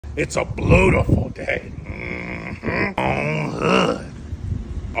It's a beautiful day. On hood.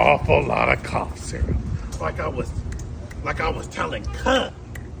 Awful lot of cough syrup. Like I was telling Cub.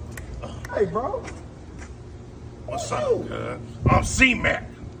 Hey, bro. What's up, Cub? I'm C-Mac.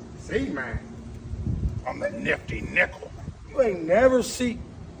 C-Mac? I'm the nifty nickel. You ain't never see...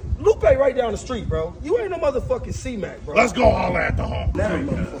 Lupe right down the street, bro. You ain't no motherfucking C-Mac, bro. Let's go holler at the home. That ain't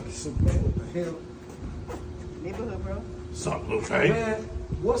motherfucking C-Mac. What the hell? Neighborhood, bro. What's up, Lupe? Man,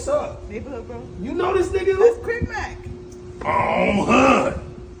 what's up? Neighborhood, bro. You know this nigga? That's Quick Mac. On hood.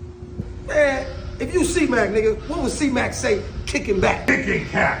 Man, if you C-Mac, nigga, what would C-Mac say kicking back? Kicking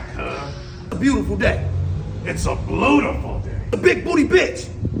cat, Cub. A beautiful day. It's a beautiful day. A big booty bitch.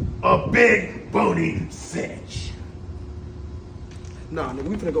 A big booty cinch. Nah, nigga,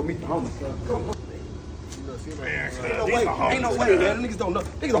 we finna go meet the homies, cuz. Come on. Man, Ain't no way, man. Niggas don't know.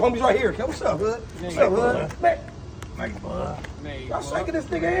 Niggas the homies right here, cuz. What's up, bud? What's up, bud? Man, Like, bud. y'all shaking this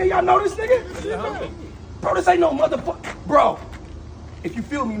nigga in? Y'all know this nigga? Bro, this ain't no motherfucker. Bro, if you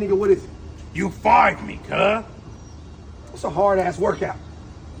feel me, nigga, what is it? You fired me, cuz. It's a hard-ass workout.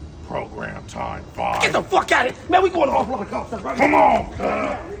 Program time Get the 5. fuck out of it. Man, we going to offload the cops right Come now. on,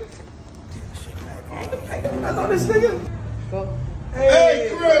 cuz. I know this nigga. Go. Hey,